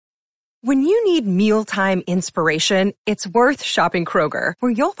When you need mealtime inspiration, it's worth shopping Kroger,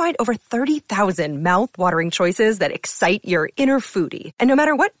 where you'll find over 30,000 mouth-watering choices that excite your inner foodie. And no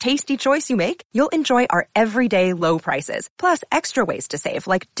matter what tasty choice you make, you'll enjoy our everyday low prices, plus extra ways to save,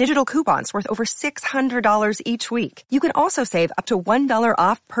 like digital coupons worth over $600 each week. You can also save up to $1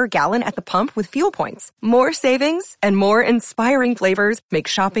 off per gallon at the pump with fuel points. More savings and more inspiring flavors make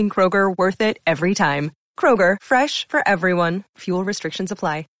shopping Kroger worth it every time. Kroger, fresh for everyone. Fuel restrictions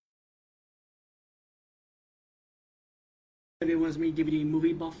apply. Everyone's me DVD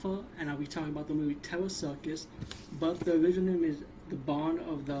movie buffer, and I'll be talking about the movie Terror Circus, but the original name is The Barn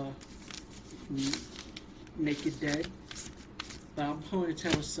of the Naked Dead, but I'm calling it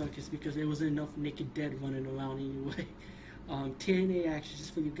Terror Circus because there wasn't enough naked dead running around anyway. TNA action,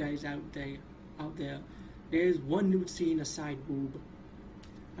 just for you guys out there, there's one nude scene, a side boob.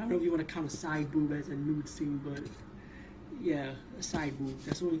 I don't know if you want to count a side boob as a nude scene, but yeah, a side boob.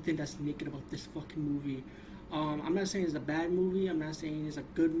 That's the only thing that's naked about this fucking movie. I'm not saying it's a bad movie, I'm not saying it's a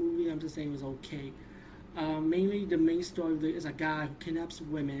good movie, I'm just saying it was okay. Mainly the main story is a guy who kidnaps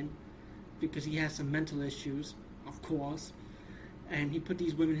women because he has some mental issues, of course, and he put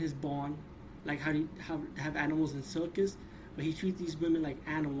these women in his barn, like how have animals in circus, but he treats these women like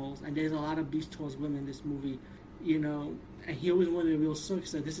animals, and there's a lot of abuse towards women in this movie, you know, and he always wanted a real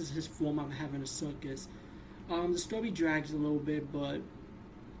circus, so this is his form of having a circus. The story drags a little bit, but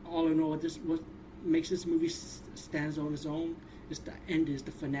all in all, what makes this movie stands on its own is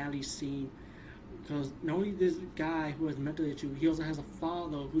the finale scene, because not only this guy who has mental issues, he also has a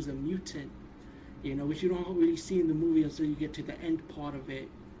father who's a mutant, you know, which you don't really see in the movie until you get to the end part of it,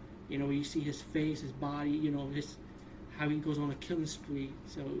 you know, you see his face, his body, you know, how he goes on a killing spree.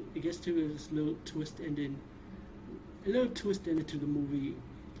 So it gets to this little twist ending to the movie.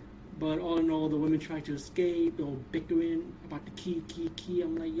 But all in all, the women try to escape. They're all bickering about the key.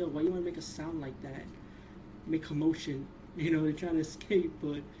 I'm like, yo, why you want to make a sound like that? Make commotion. You know, they're trying to escape,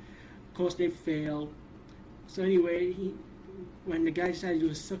 but of course they fail. So anyway, when the guy decided to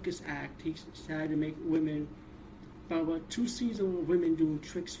do a circus act, he decided to make women, about 2 scenes of women doing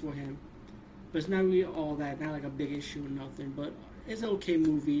tricks for him. But it's not really all that, not like a big issue or nothing. But it's an okay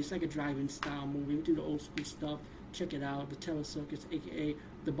movie. It's like a drive-in style movie. We do the old school stuff. Check it out, The Terror Circus, aka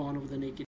The Barn of the Naked